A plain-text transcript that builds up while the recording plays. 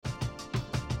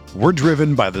We're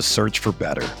driven by the search for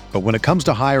better. But when it comes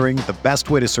to hiring, the best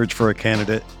way to search for a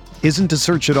candidate isn't to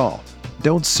search at all.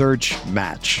 Don't search,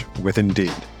 match with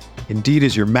Indeed. Indeed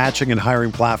is your matching and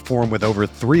hiring platform with over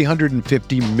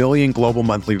 350 million global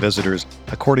monthly visitors,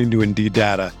 according to Indeed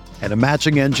data, and a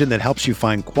matching engine that helps you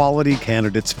find quality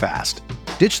candidates fast.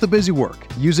 Ditch the busy work.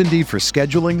 Use Indeed for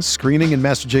scheduling, screening, and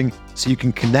messaging so you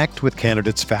can connect with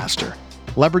candidates faster.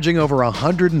 Leveraging over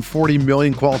 140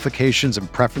 million qualifications and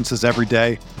preferences every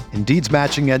day, Indeed's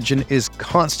matching engine is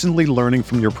constantly learning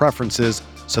from your preferences,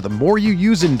 so the more you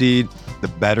use Indeed, the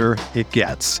better it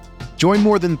gets. Join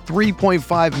more than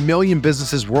 3.5 million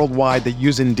businesses worldwide that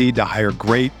use Indeed to hire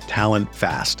great talent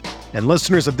fast. And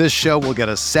listeners of this show will get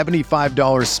a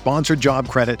 $75 sponsored job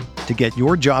credit to get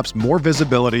your jobs more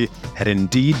visibility at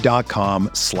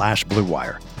Indeed.com/Blue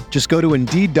Wire. Just go to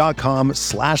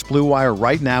Indeed.com/Blue Wire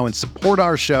right now and support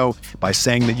our show by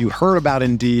saying that you heard about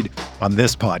Indeed on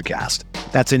this podcast.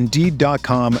 That's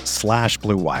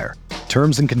Indeed.com/Blue Wire.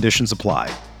 Terms and conditions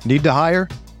apply. Need to hire?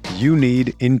 You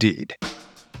need Indeed.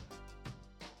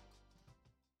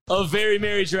 A very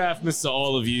merry draftmas to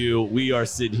all of you. We are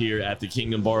sitting here at the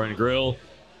Kingdom Bar and Grill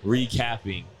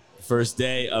recapping the first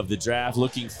day of the draft.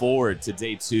 Looking forward to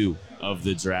day 2 of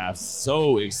the draft.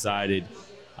 So excited.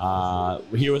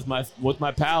 We're here with my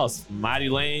pals, Maddie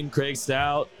Lane, Craig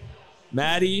Stout.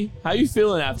 Maddie, how you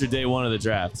feeling after day 1 of the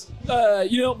draft?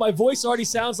 My voice already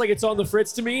sounds like it's on the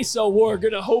fritz to me, so we're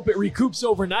going to hope it recoups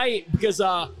overnight because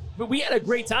but we had a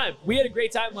great time. We had a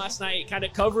great time last night kind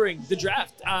of covering the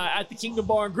draft at the Kingdom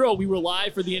Bar and Grill. We were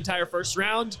live for the entire first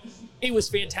round. It was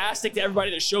fantastic to everybody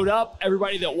that showed up,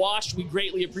 everybody that watched. We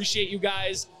greatly appreciate you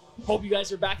guys. Hope you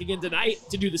guys are back again tonight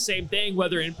to do the same thing,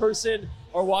 whether in person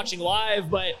or watching live.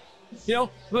 But,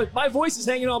 my voice is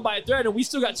hanging on by a thread, and we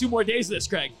still got 2 more days of this,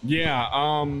 Craig. Yeah,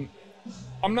 I'm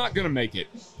not going to make it.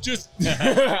 Just,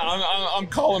 I'm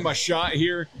calling my shot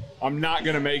here. I'm not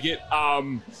going to make it.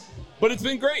 But it's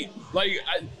been great.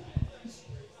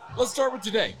 Let's start with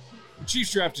today. The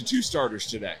Chiefs drafted 2 starters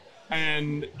today.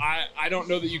 And I don't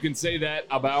know that you can say that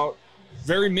about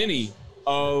very many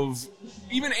of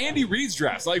even Andy Reid's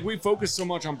drafts. We focus so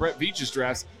much on Brett Veach's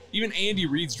drafts. Even Andy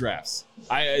Reid's drafts.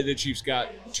 The Chiefs got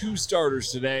 2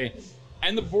 starters today.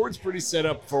 And the board's pretty set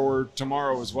up for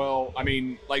tomorrow as well.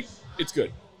 It's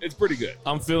good. It's pretty good.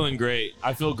 I'm feeling great.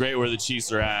 I feel great where the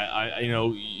Chiefs are at.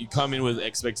 You come in with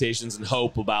expectations and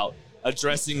hope about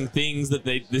addressing things that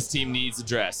this team needs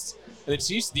addressed. And the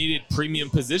Chiefs needed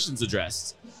premium positions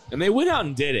addressed. And they went out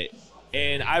and did it.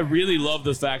 And I really love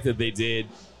the fact that they did.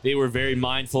 They were very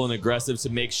mindful and aggressive to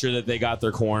make sure that they got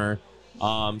their corner.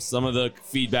 Some of the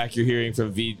feedback you're hearing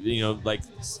from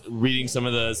reading some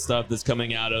of the stuff that's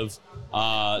coming out of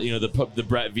the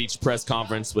Brett Veach press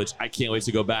conference, which I can't wait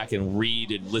to go back and read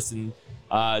and listen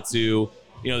to.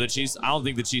 The Chiefs. I don't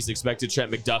think the Chiefs expected Trent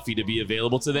McDuffie to be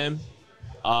available to them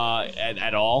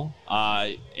at all.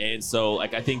 And so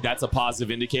I think that's a positive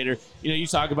indicator. You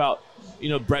talk about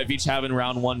Brett Veach having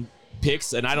round 1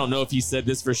 picks, and I don't know if he said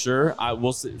this for sure. I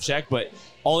will check, but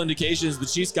all indications the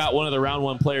Chiefs got one of the round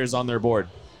 1 players on their board.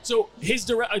 So his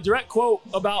direct quote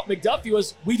about McDuffie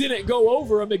was, "We didn't go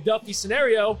over a McDuffie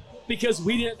scenario because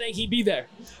we didn't think he'd be there."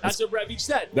 That's what Brett Veach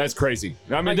said. That's crazy.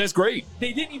 That's great.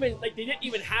 They didn't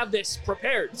even have this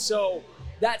prepared. So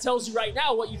that tells you right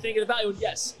now what you think of the value. And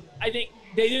yes, I think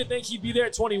they didn't think he'd be there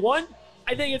at 21.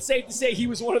 I think it's safe to say he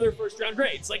was one of their first round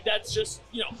grades. That's just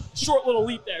short little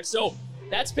leap there. So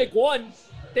that's pick 1.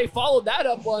 They followed that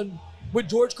up with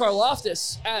George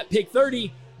Karlaftis at pick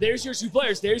 30. There's your 2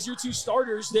 players. There's your 2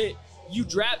 starters that you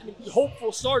draft,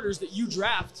 hopeful starters that you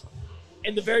draft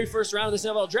in the very first round of this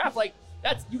NFL draft.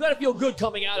 You got to feel good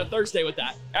coming out of Thursday with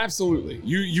that. Absolutely.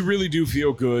 You really do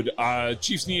feel good.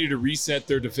 Chiefs needed to reset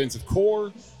their defensive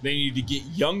core. They needed to get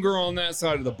younger on that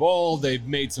side of the ball. They've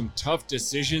made some tough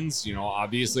decisions,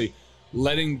 obviously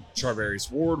letting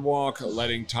Charvarius Ward walk,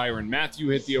 letting Tyrann Mathieu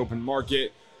hit the open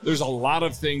market. There's a lot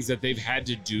of things that they've had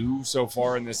to do so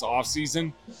far in this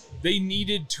offseason. They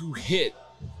needed to hit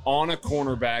on a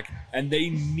cornerback, and they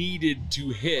needed to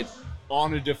hit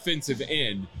on a defensive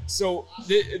end. So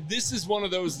this is one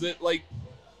of those that,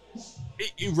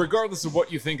 regardless of what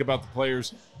you think about the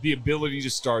players, the ability to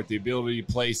start, the ability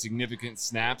to play significant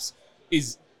snaps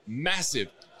is massive.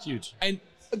 Huge. And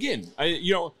again,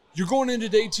 you're going into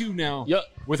day 2 now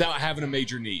without having a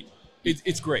major need.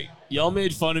 It's great. Y'all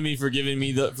made fun of me for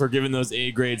giving those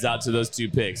A grades out to those 2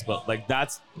 picks, but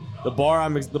that's the bar.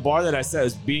 The bar that I set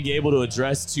is being able to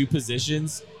address 2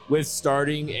 positions with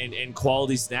starting and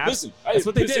quality snaps. Listen, that's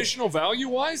what they did. Positional value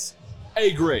wise,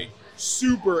 A grade,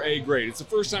 super A grade. It's the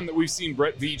first time that we've seen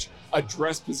Brett Veach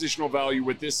address positional value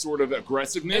with this sort of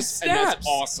aggressiveness, and snaps. that's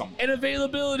awesome. And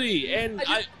availability. And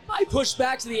My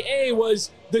pushback to the A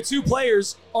was the two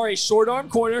players are a short arm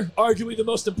corner, arguably the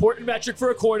most important metric for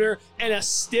a corner, and a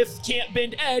stiff can't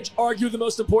bend edge, arguably the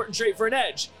most important trait for an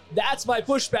edge. That's my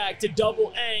pushback to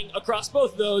double Ang across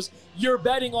both of those. You're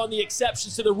betting on the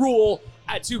exceptions to the rule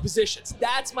at two positions.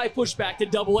 That's my pushback to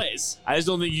double A's. I just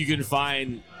don't think you can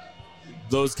find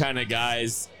those kind of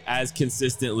guys as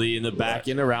consistently in the back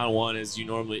end of round one as you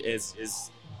normally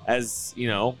as you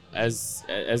know as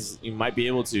you might be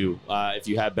able to if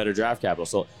you have better draft capital.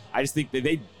 So I just think that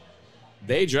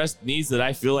they addressed needs that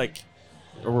I feel like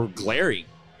were glaring,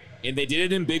 and they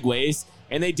did it in big ways,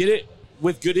 and they did it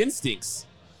with good instincts.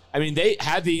 I mean, they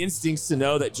had the instincts to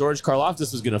know that George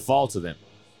Karlaftis was going to fall to them.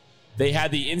 They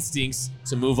had the instincts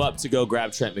to move up to go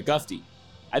grab Trent McDuffie.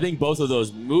 I think both of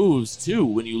those moves, too,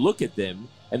 when you look at them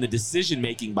and the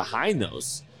decision-making behind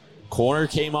those. Corner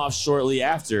came off shortly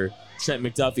after Trent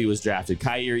McDuffie was drafted.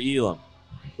 Kaiir Elam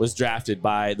was drafted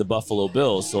by the Buffalo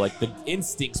Bills. So, like, the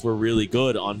instincts were really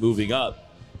good on moving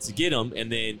up to get him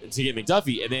and then to get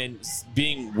McDuffie, and then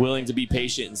being willing to be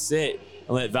patient and sit and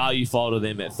let value fall to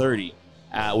them at 30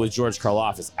 with George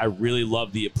Karlaftis. I really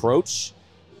love the approach.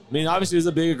 I mean, obviously, it was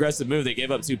a big aggressive move. They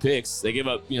gave up 2 picks. They gave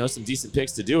up, some decent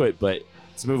picks to do it, but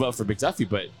to move up for McDuffie.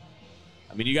 But,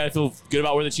 I mean, you got to feel good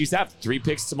about where the Chiefs have 3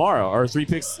 picks tomorrow or 3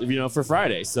 picks, for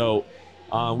Friday. So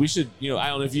we should, I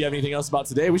don't know if you have anything else about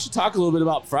today. We should talk a little bit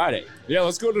about Friday. Yeah,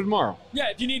 let's go to tomorrow. Yeah,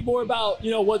 if you need more about,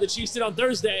 what the Chiefs did on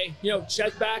Thursday,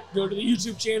 check back, go to the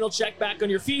YouTube channel, check back on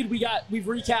your feed. We've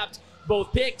recapped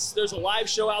both picks. There's a live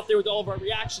show out there with all of our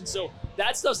reactions. So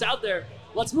that stuff's out there.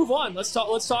 Let's move on. Let's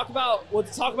talk about what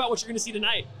you're going to see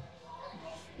tonight.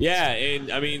 Yeah,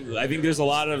 and I mean, I think there's a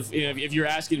lot of, if you're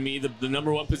asking me, the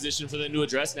number one position for them to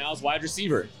address now is wide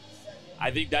receiver.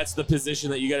 I think that's the position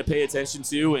that you got to pay attention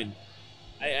to, and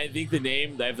I think the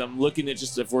name, if I'm looking at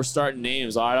just, if we're starting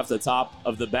names right off the top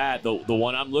of the bat, the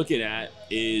one I'm looking at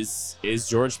is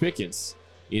George Pickens.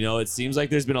 It seems like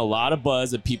there's been a lot of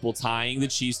buzz of people tying the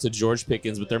Chiefs to George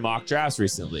Pickens with their mock drafts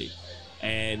recently.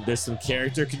 And there's some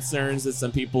character concerns that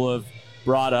some people have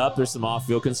brought up. There's some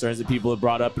off-field concerns that people have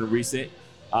brought up in recent,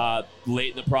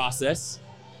 late in the process.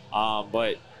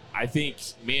 But I think,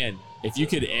 man, if you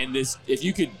could end this, if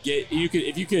you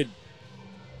could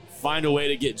find a way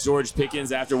to get George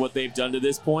Pickens after what they've done to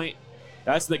this point,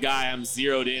 that's the guy I'm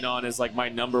zeroed in on as like my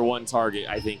number one target,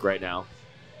 I think, right now.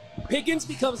 Pickens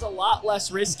becomes a lot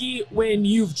less risky when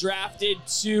you've drafted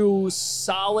 2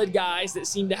 solid guys that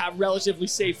seem to have relatively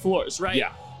safe floors, right?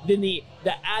 Yeah. Then the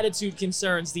attitude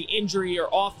concerns, the injury or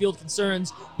off-field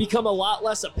concerns become a lot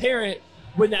less apparent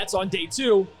when that's on day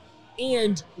 2.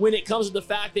 And when it comes to the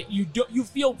fact that you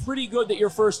feel pretty good that your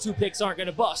first 2 picks aren't going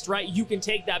to bust, right? You can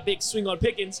take that big swing on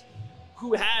Pickens,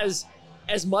 who has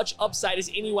as much upside as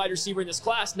any wide receiver in this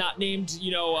class, not named,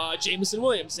 Jameson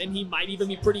Williams. And he might even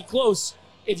be pretty close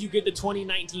if you get the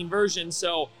 2019 version.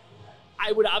 So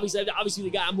I would obviously the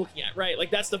guy I'm looking at, right? Like,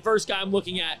 that's the first guy I'm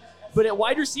looking at. But at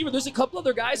wide receiver, there's a couple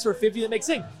other guys for 50 that make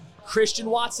sense. Christian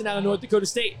Watson out of North Dakota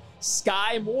State.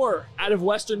 Sky Moore out of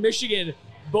Western Michigan.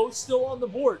 Both still on the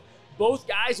board. Both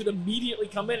guys would immediately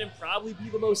come in and probably be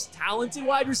the most talented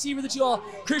wide receiver that you all.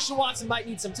 Christian Watson might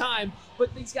need some time,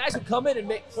 but these guys would come in and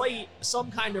play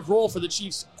some kind of role for the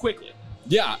Chiefs quickly.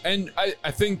 Yeah, and I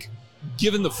think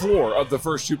given the floor of the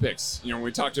first 2 picks,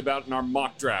 we talked about in our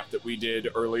mock draft that we did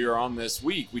earlier on this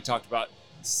week, we talked about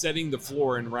setting the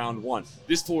floor in round 1.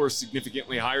 This floor is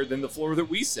significantly higher than the floor that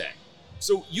we set.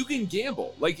 So you can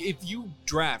gamble. Like, if you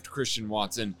draft Christian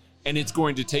Watson and it's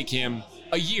going to take him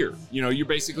a year, you're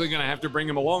basically going to have to bring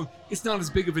him along. It's not as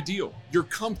big of a deal. You're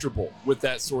comfortable with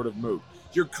that sort of move.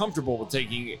 You're comfortable with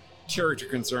taking character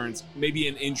concerns, maybe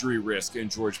an injury risk in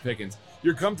George Pickens.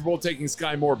 You're comfortable taking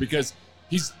Sky Moore because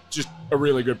he's just a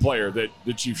really good player that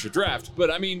the Chiefs should draft.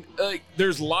 But I mean,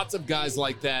 there's lots of guys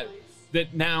like that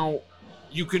now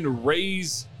you can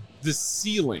raise the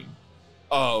ceiling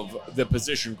of the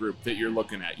position group that you're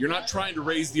looking at. You're not trying to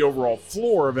raise the overall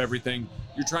floor of everything.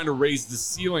 You're trying to raise the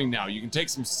ceiling now. You can take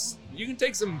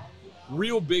some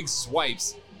real big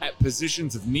swipes at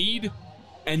positions of need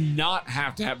and not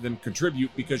have to have them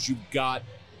contribute because you got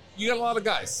a lot of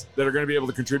guys that are going to be able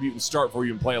to contribute and start for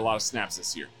you and play a lot of snaps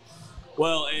this year.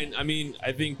 Well, and I mean,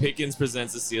 I think Pickens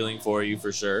presents a ceiling for you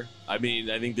for sure. I mean,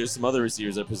 I think there's some other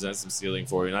receivers that present some ceiling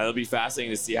for you, and it'll be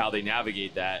fascinating to see how they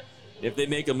navigate that. If they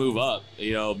make a move up,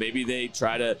 maybe they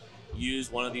try to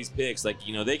use one of these picks. Like,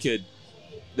 they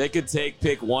could take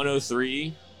pick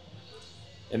 103,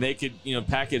 and they could,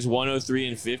 package 103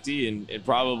 and 50, and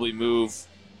probably move.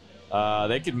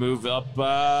 They could move up.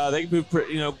 They could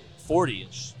move,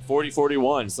 40-ish, 40,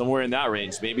 41, somewhere in that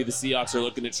range. Maybe the Seahawks are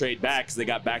looking to trade back because they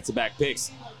got back-to-back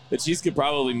picks. The Chiefs could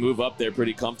probably move up there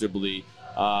pretty comfortably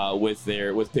with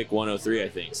pick 103, I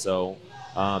think. So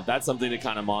that's something to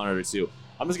kind of monitor too.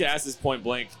 I'm just gonna ask this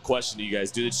point-blank question to you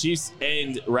guys: do the Chiefs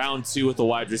end round 2 with a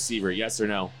wide receiver? Yes or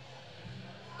no?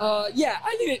 Yeah,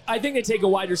 I think they take a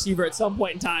wide receiver at some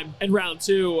point in time in round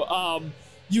 2.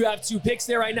 You have 2 picks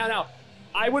there right now. Now,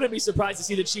 I wouldn't be surprised to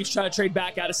see the Chiefs try to trade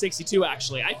back out of 62,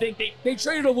 actually. I think they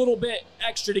traded a little bit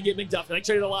extra to get McDuffie. They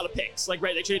traded a lot of picks. They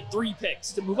traded 3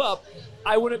 picks to move up.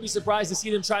 I wouldn't be surprised to see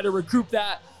them try to recoup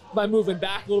that by moving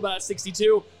back a little bit out of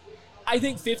 62. I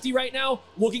think 50 right now,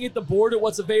 looking at the board at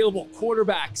what's available,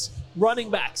 quarterbacks, running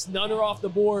backs, none are off the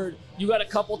board. You got a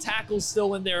couple tackles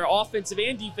still in there, offensive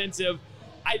and defensive.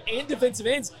 And defensive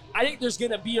ends, I think there's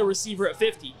going to be a receiver at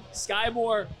 50. Sky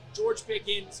Moore, George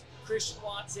Pickens, Christian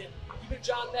Watson, even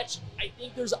John Mechie. I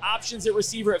think there's options at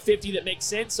receiver at 50 that make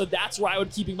sense, so that's where I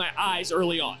would keeping my eyes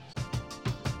early on.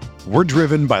 We're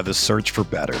driven by the search for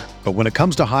better. But when it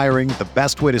comes to hiring, the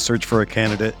best way to search for a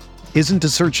candidate isn't to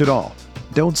search at all.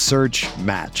 Don't search,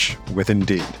 match with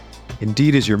Indeed.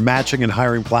 Indeed is your matching and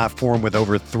hiring platform with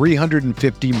over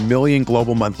 350 million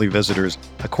global monthly visitors,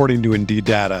 according to Indeed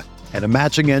data, and a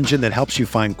matching engine that helps you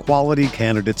find quality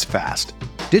candidates fast.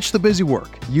 Ditch the busy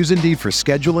work. Use Indeed for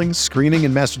scheduling, screening,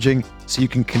 and messaging so you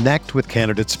can connect with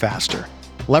candidates faster.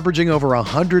 Leveraging over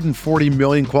 140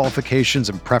 million qualifications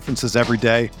and preferences every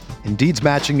day, Indeed's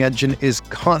matching engine is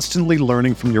constantly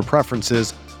learning from your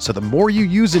preferences, so the more you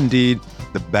use Indeed,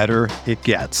 the better it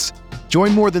gets.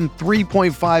 Join more than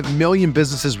 3.5 million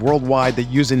businesses worldwide that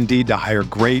use Indeed to hire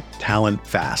great talent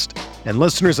fast. And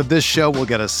listeners of this show will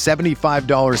get a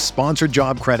 $75 sponsored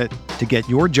job credit to get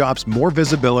your jobs more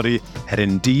visibility at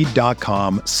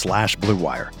Indeed.com/Blue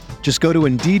Wire. Just go to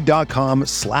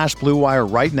Indeed.com/Blue Wire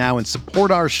right now and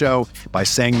support our show by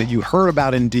saying that you heard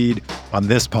about Indeed on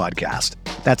this podcast.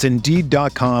 That's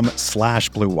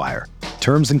Indeed.com/Blue Wire.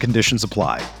 Terms and conditions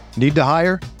apply. Need to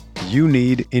hire? You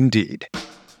need Indeed.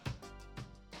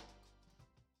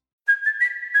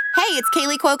 Hey, it's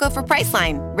Kaylee Cuoco for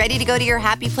Priceline. Ready to go to your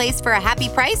happy place for a happy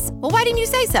price? Well, why didn't you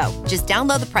say so? Just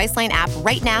download the Priceline app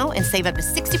right now and save up to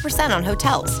 60% on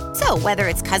hotels. So whether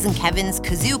it's Cousin Kevin's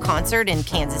Kazoo Concert in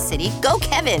Kansas City, go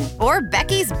Kevin, or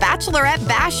Becky's Bachelorette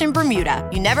Bash in Bermuda,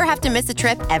 you never have to miss a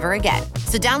trip ever again.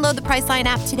 So download the Priceline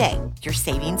app today. Your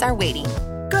savings are waiting.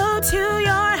 Go to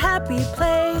your happy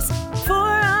place for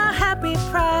a happy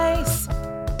price.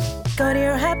 Go to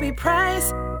your happy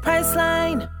price,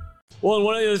 Priceline. Well, and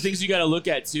one of the other things you got to look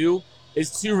at too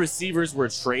is 2 receivers were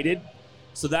traded,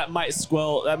 so that might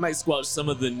squelch some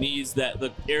of the needs that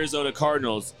the Arizona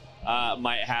Cardinals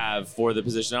might have for the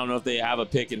position. I don't know if they have a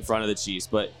pick in front of the Chiefs,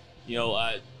 but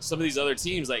some of these other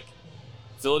teams like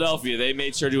Philadelphia, they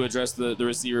made sure to address the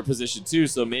receiver position too.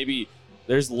 So maybe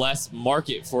there's less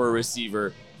market for a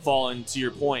receiver, falling to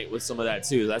your point with some of that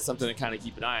too. That's something to kind of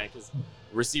keep an eye on because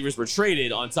receivers were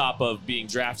traded on top of being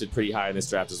drafted pretty high in this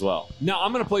draft as well. Now,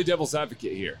 I'm going to play devil's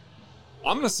advocate here.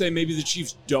 I'm going to say maybe the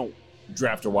Chiefs don't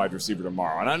draft a wide receiver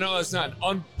tomorrow. And I know that's not an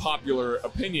unpopular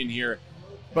opinion here,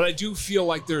 but I do feel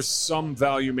like there's some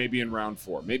value maybe in round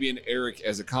 4. Maybe an Eric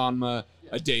Ezekanma,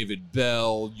 a David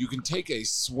Bell. You can take a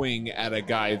swing at a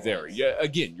guy there. Yeah,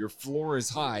 again, your floor is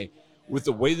high. With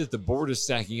the way that the board is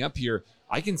stacking up here,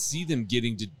 I can see them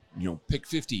getting to pick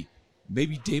 50.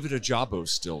 Maybe David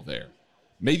Ajabo's still there.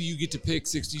 Maybe you get to pick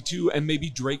 62 and maybe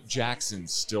Drake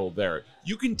Jackson's still there.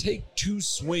 You can take 2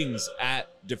 swings at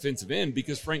defensive end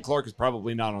because Frank Clark is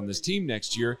probably not on this team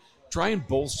next year. Try and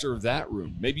bolster that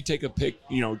room. Maybe take a pick,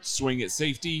 swing at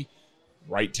safety,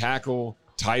 right tackle,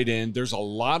 tight end. There's a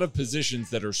lot of positions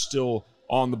that are still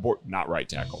on the board. Not right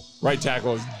tackle. Right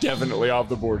tackle is definitely off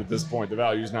the board at this point. The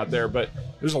value is not there, but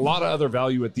there's a lot of other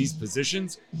value at these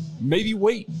positions. Maybe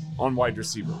wait on wide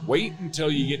receiver. Wait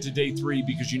until you get to day 3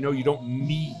 because you don't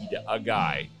need a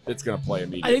guy that's going to play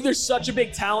immediately. I think there's such a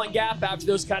big talent gap after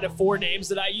those kind of 4 names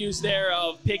that I use there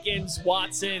of Pickens,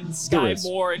 Watson, Sky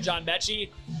Moore, and John Mechie.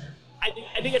 I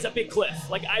think it's a big cliff.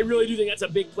 I really do think that's a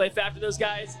big cliff after those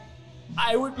guys.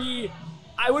 I would be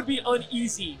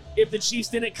uneasy if the Chiefs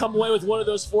didn't come away with one of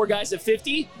those 4 guys at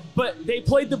 50, but they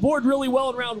played the board really well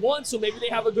in round 1, so maybe they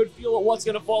have a good feel of what's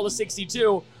going to fall to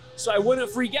 62. So I wouldn't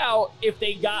freak out if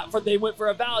they went for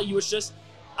a value. It's just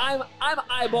I'm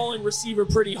eyeballing receiver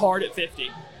pretty hard at 50.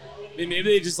 I mean,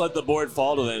 maybe they just let the board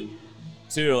fall to them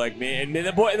too. And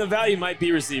the value might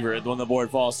be receiver when the board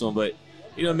falls to them, but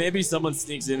maybe someone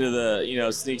sneaks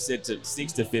into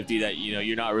sneaks to 50 that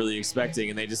you're not really expecting,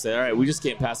 and they just say, all right, we just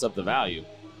can't pass up the value.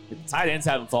 The tight ends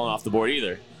haven't fallen off the board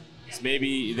either. So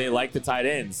maybe they like the tight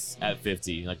ends at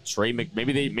 50, like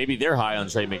maybe they're high on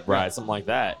Trey McBride, something like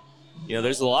that. You know,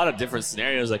 there's a lot of different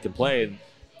scenarios that can play, and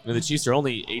you know, the Chiefs are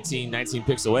only 18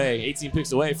 picks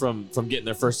away from getting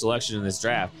their first selection in this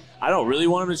draft. I don't really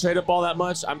want them to trade up all that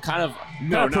much. I'm kind of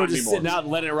just sitting out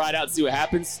and letting it ride out and see what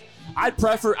happens. I'd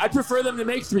prefer them to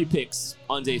make 3 picks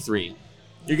on day 3.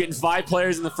 You're getting 5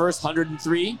 players in the first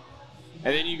 103,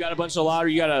 and then you got a bunch of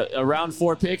lottery. You got a round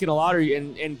 4 pick in a lottery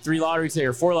and 4 lottery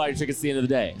tickets at the end of the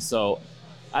day. So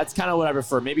that's kind of what I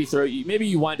prefer. Maybe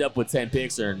you wind up with 10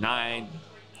 picks or 9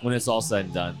 when it's all said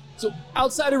and done. So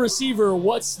outside of receiver,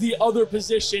 what's the other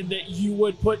position that you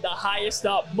would put the highest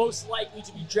up, most likely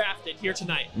to be drafted here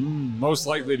tonight? Most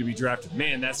likely to be drafted.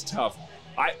 Man, that's tough.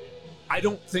 I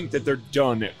don't think that they're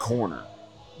done at corner.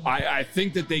 I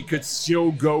think that they could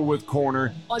still go with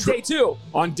corner. On day 2?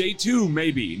 On day 2,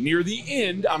 maybe. Near the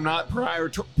end, I'm not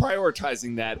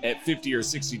prioritizing that at 50 or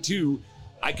 62.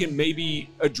 I can maybe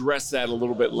address that a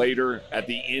little bit later at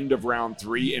the end of round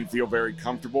 3 and feel very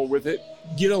comfortable with it.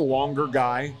 Get a longer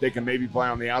guy that can maybe play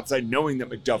on the outside, knowing that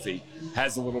McDuffie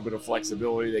has a little bit of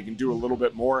flexibility. They can do a little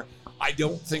bit more. I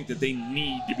don't think that they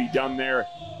need to be done there.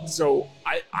 So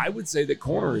I would say that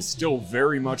corner is still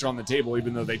very much on the table,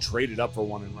 even though they traded up for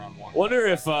one in round 1. Wonder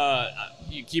if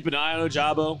you keep an eye on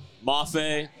Ojabo,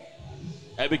 Mafe,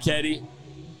 Ebiketie,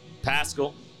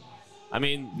 Pascal. I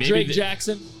mean, maybe Drake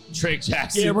Jackson,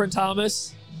 Cameron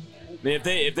Thomas. I mean,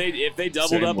 if they doubled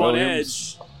Sam up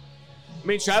Williams. on edge, I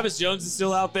mean, Travis Jones is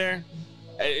still out there,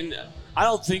 and I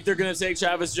don't think they're going to take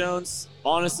Travis Jones.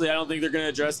 Honestly, I don't think they're going to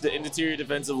address the interior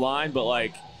defensive line, but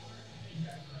like,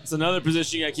 it's another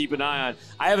position you got to keep an eye on.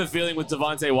 I have a feeling with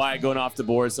Devontae Wyatt going off the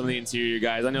board, some of the interior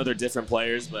guys. I know they're different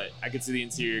players, but I could see the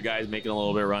interior guys making a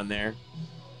little bit of run there.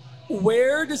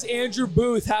 Where does Andrew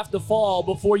Booth have to fall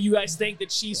before you guys think the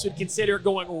Chiefs would consider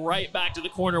going right back to the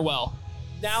corner well?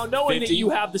 Now, knowing 50? that you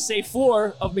have the safe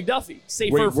floor of McDuffie,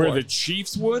 safer floor. Where the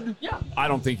Chiefs would? Yeah. I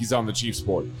don't think he's on the Chiefs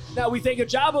board. Now, we think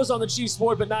Ojabo's on the Chiefs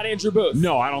board, but not Andrew Booth.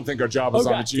 No, I don't think Ojabo's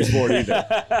on the Chiefs board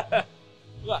either.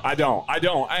 I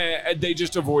don't. They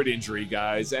just avoid injury,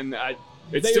 guys, and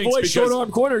they avoid short-arm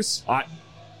corners.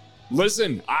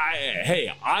 Listen,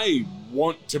 I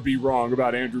want to be wrong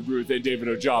about Andrew Booth and David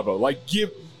Ojabo.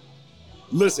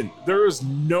 Listen, there is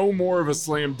no more of a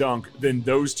slam dunk than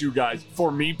those two guys.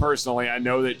 For me personally, I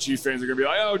know that Chiefs fans are going to be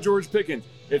like, oh, George Pickens.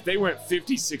 If they went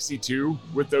 50-62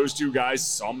 with those two guys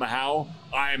somehow,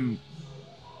 I'm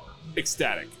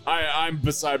ecstatic. I'm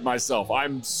beside myself.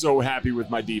 I'm so happy with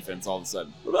my defense all of a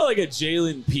sudden. What about like a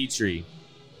Jalen Petrie?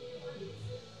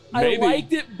 I Maybe.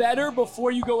 liked it better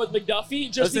before you go with McDuffie,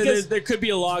 just because there could be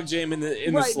a logjam in the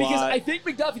right, slot. because I think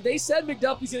McDuffie. They said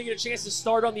McDuffie's going to get a chance to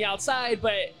start on the outside,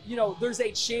 but there's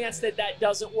a chance that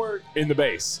doesn't work In the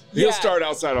base. Yeah. He'll start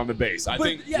outside on the base. I but,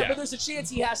 think. but there's a chance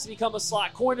he has to become a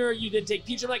slot corner. You didn't take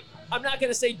Petrie. I'm not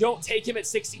going to say don't take him at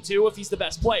 62 if he's the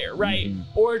best player, right?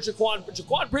 Mm-hmm. Or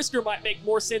Jaquan Brisker might make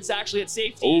more sense actually at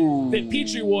safety than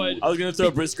Petrie would. I was going to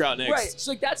throw Brisker out next. Right,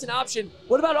 so that's an option.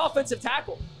 What about offensive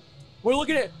tackle? We're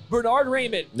looking at Bernard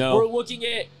Raymond. No. We're looking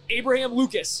at Abraham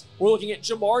Lucas. We're looking at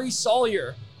Jamari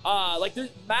Sawyer.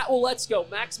 Matt Waletzko,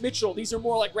 Max Mitchell. These are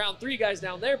more like round 3 guys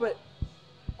down there. But,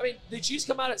 I mean, the Chiefs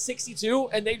come out at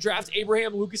 62 and they draft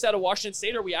Abraham Lucas out of Washington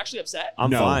State. Are we actually upset? I'm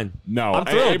fine. No, I'm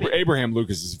thrilled. Abraham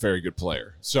Lucas is a very good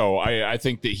player. So I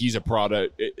think that he's a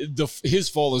product. His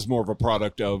fall is more of a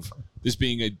product of this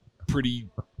being a pretty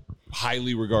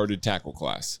highly regarded tackle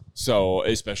class. So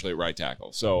especially at right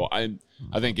tackle. So I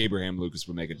think Abraham Lucas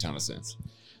would make a ton of sense.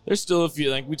 There's still a few,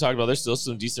 like we talked about, there's still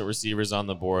some decent receivers on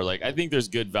the board. Like, I think there's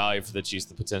good value for the Chiefs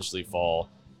to potentially fall.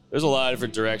 There's a lot of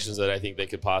different directions that I think they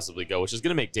could possibly go, which is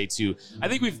going to make day 2. I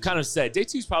think we've kind of said day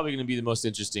 2 is probably going to be the most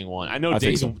interesting one. I know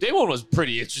day 1 was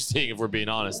pretty interesting, if we're being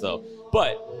honest, though.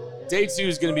 But day 2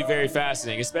 is going to be very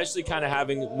fascinating, especially kind of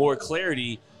having more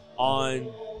clarity on,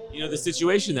 the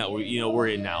situation that we're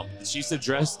in now. The Chiefs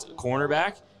addressed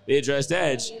cornerback. They addressed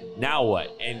edge. Now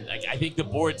what? And I think the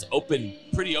board's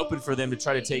pretty open for them to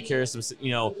try to take care of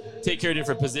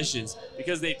different positions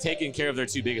because they've taken care of their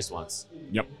 2 biggest ones.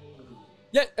 Yep.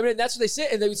 Yeah, I mean, that's what they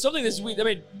said. And something this week, I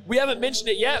mean, we haven't mentioned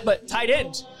it yet, but tight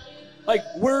end. Like,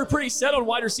 we're pretty set on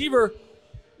wide receiver.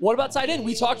 What about tight end?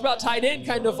 We talked about tight end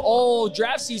kind of all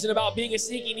draft season about being a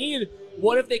sneaky need.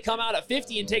 What if they come out at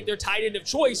 50 and take their tight end of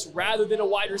choice rather than a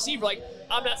wide receiver? Like,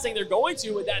 I'm not saying they're going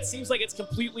to, but that seems like it's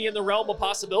completely in the realm of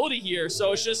possibility here.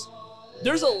 So it's just,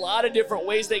 there's a lot of different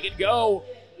ways they could go.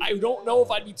 I don't know if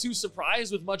I'd be too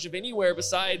surprised with much of anywhere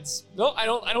besides, I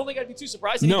don't think I'd be too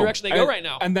surprised in any direction they go right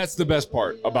now. And that's the best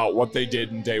part about what they did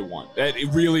in day 1.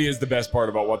 It really is the best part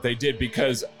about what they did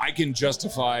because I can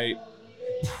justify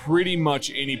pretty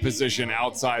much any position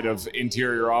outside of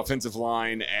interior offensive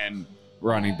line and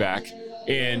running back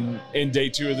in day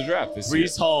 2 of the draft this year.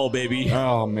 Brees Hall, baby.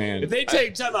 Oh, man. If they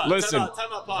take time out,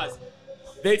 pause.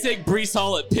 They take Brees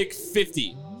Hall at pick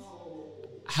 50.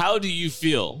 How do you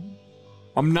feel?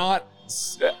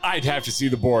 I'd have to see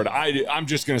the board. I'm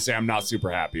just going to say I'm not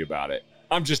super happy about it.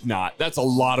 I'm just not. That's a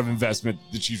lot of investment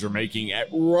the Chiefs are making at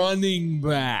running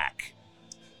back.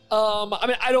 I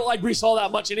mean, I don't like Brees Hall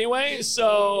that much anyway,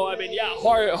 so, I mean, yeah,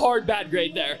 hard bad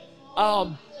grade there.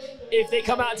 If they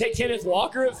come out and take Kenneth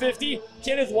Walker at 50,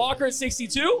 Kenneth Walker at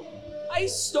 62, I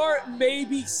start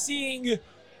maybe seeing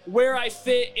where I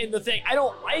fit in the thing. I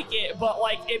don't like it, but,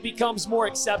 like, it becomes more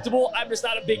acceptable. I'm just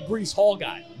not a big Brees Hall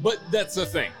guy. But that's the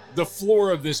thing. The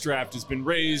floor of this draft has been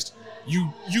raised.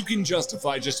 You can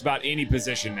justify just about any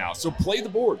position now, so play the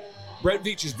board. Brett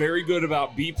Veach is very good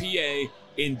about BPA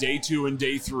in day 2 and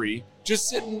day 3. Just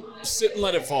sit and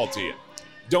let it fall to you.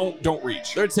 Don't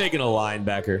reach. They're taking a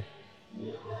linebacker.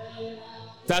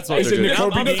 That's what Is they're it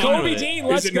doing. Nakobe Dean,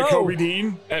 let's go. Nakobe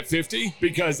Dean at 50?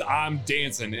 Because I'm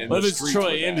dancing in What the if it's streets.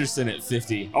 Troy with that. Anderson at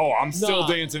 50? Oh, I'm still Nah.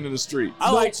 dancing in the street.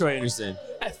 I like Troy Anderson.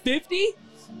 At 50?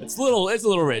 It's a little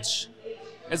rich.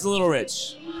 It's a little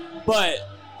rich. But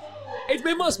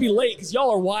It must be late because y'all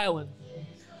are wilding.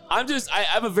 I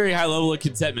have a very high level of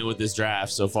contentment with this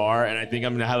draft so far, and I think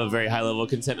I'm going to have a very high level of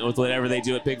contentment with whatever they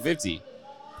do at pick 50.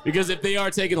 Because if they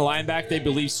are taking a linebacker, they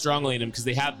believe strongly in him because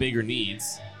they have bigger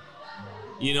needs.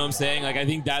 You know what I'm saying? Like, I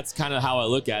think that's kind of how I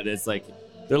look at it. It's like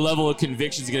their level of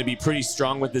conviction is going to be pretty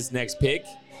strong with this next pick,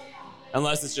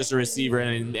 unless it's just a receiver,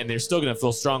 and they're still going to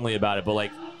feel strongly about it. But,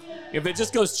 like, if it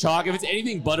just goes chalk, if it's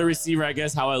anything but a receiver, I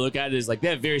guess how I look at it is like they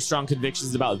have very strong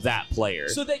convictions about that player.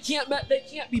 So they can't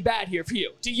be bad here for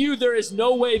you. To you, there is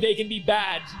no way they can be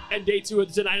bad at day 2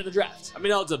 of tonight of the draft. I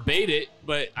mean, I'll debate it,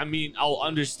 but I mean, I'll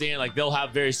understand. Like, they'll have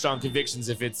very strong convictions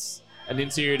if it's an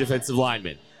interior defensive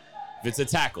lineman, if it's a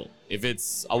tackle, if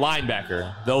it's a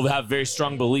linebacker. They'll have very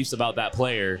strong beliefs about that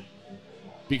player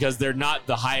because they're not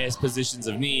the highest positions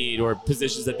of need or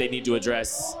positions that they need to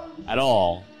address at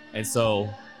all. And so,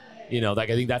 you know, like,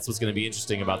 I think that's what's going to be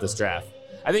interesting about this draft.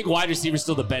 I think wide receiver is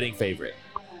still the betting favorite.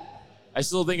 I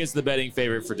still think it's the betting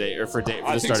favorite for the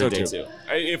start of day 2.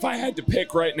 If I had to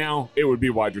pick right now, it would be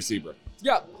wide receiver.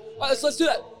 Yeah, let's do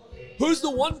that. Who's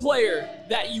the one player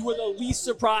that you were the least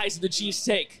surprised the Chiefs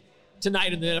take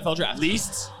tonight in the NFL draft?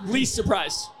 Least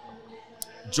surprised.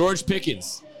 George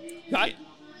Pickens. Right?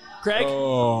 Craig?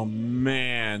 Oh,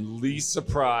 man. Least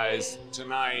surprised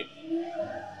tonight.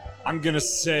 I'm going to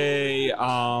say,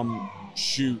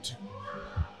 shoot.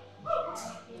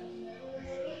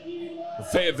 The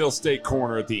Fayetteville State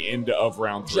corner at the end of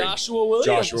round 3. Joshua Williams.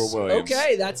 Joshua Williams.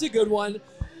 Okay, that's a good one.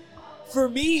 For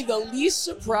me, the least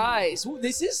surprise.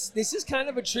 This is kind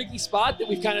of a tricky spot that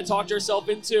we've kind of talked ourselves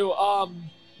into. I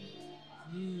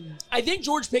think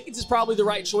George Pickens is probably the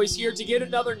right choice here to get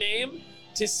another name.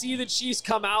 To see the Chiefs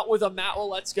come out with a Matt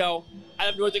Waletzko out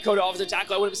of North Dakota offensive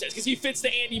tackle, I would have said, because he fits the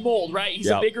Andy mold, right? He's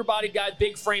a bigger bodied guy,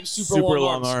 big frame, super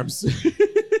long arms.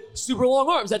 Super long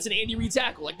arms. That's an Andy Reid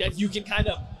tackle. Like that, you can kind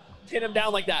of pin him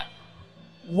down like that.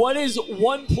 What is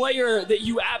one player that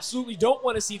you absolutely don't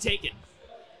want to see taken?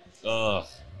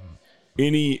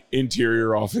 Any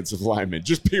interior offensive lineman,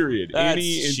 just period. That's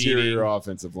Any interior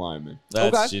offensive lineman.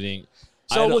 That's Okay. cheating.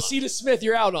 So Lacita Smith,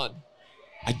 you're out on.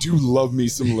 I do love me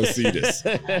some Lasitas.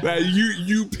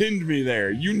 You pinned me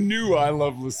there. You knew I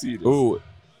love Lasitas. Ooh,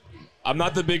 I'm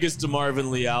not the biggest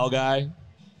DeMarvin Leal guy.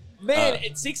 Man,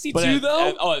 at 62 But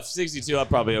though, at 62, I'm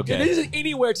probably it okay. isn't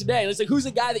anywhere today. It's like who's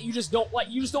a guy that you just don't like?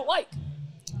 You just don't like.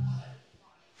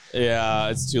 Yeah,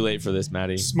 it's too late for this,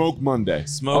 Maddie. Smoke Monday.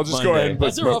 Smoke I'll just Monday. go ahead and put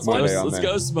That's a rough Smoke one. Monday on Let's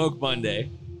there. go Smoke Monday.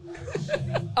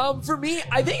 For me,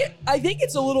 I think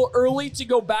it's a little early to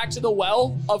go back to the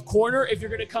well of corner if you're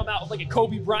going to come out with like a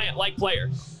Kobe Bryant-like player.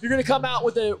 You're going to come out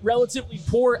with a relatively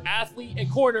poor athlete at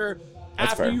corner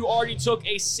after fair. you already took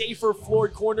a safer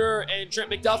floored corner and Trent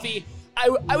McDuffie.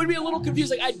 I would be a little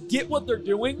confused. Like, I get what they're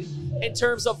doing in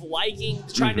terms of liking,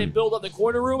 trying to build up the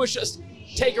corner room. It's just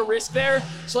take a risk there.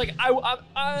 So, like,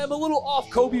 I'm a little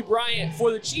off Kobe Bryant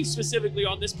for the Chiefs specifically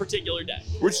on this particular day.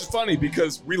 Which is funny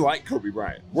because we like Kobe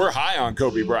Bryant. We're high on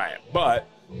Kobe Bryant. But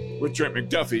with Trent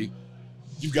McDuffie,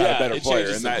 you've got Yeah, a better it player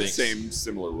changes in some that things. same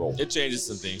similar role. It changes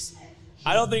some things.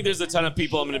 I don't think there's a ton of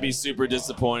people I'm going to be super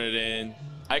disappointed in.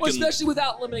 Well, especially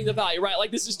without limiting the value, right?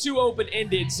 Like, this is too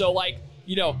open-ended. So, like,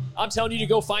 you know, I'm telling you to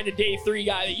go find a day 3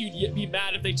 guy that you'd be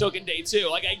mad if they took in day 2.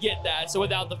 Like, I get that. So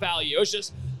without the value, it's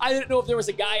just I didn't know if there was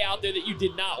a guy out there that you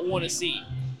did not want to see.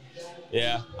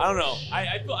 Yeah, I don't know.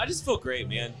 I just feel great,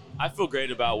 man. I feel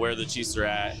great about where the Chiefs are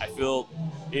at. I feel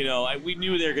You know, we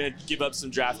knew they were going to give up some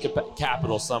draft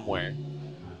capital somewhere,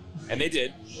 and they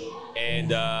did.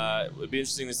 And it would be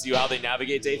interesting to see how they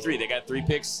navigate day 3. They got 3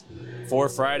 picks for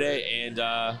Friday, and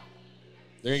they're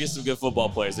going to get some good football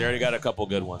players. They already got a couple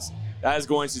good ones. That is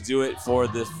going to do it for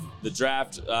the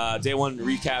draft day 1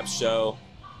 recap show.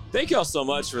 Thank you all so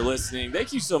much for listening.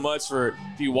 Thank you so much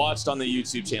if you watched on the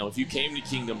YouTube channel, if you came to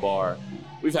Kingdom Bar.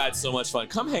 We've had so much fun.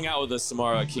 Come hang out with us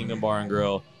tomorrow at Kingdom Bar and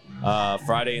Grill.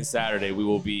 Friday and Saturday, we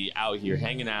will be out here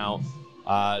hanging out,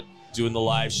 doing the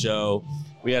live show.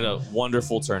 We had a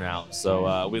wonderful turnout,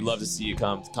 so we'd love to see you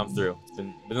come through. It's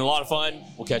been a lot of fun.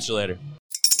 We'll catch you later.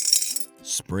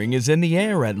 Spring is in the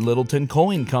air at Littleton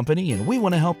Coin Company, and we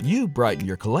want to help you brighten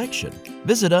your collection.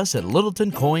 Visit us at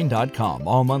littletoncoin.com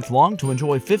all month long to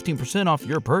enjoy 15% off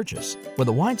your purchase. With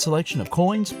a wide selection of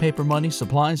coins, paper money,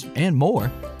 supplies, and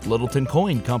more, Littleton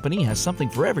Coin Company has something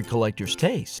for every collector's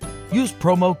taste. Use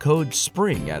promo code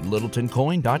SPRING at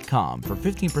littletoncoin.com for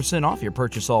 15% off your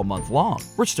purchase all month long.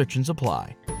 Restrictions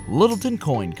apply. Littleton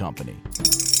Coin Company.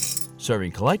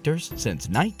 Serving collectors since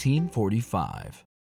 1945.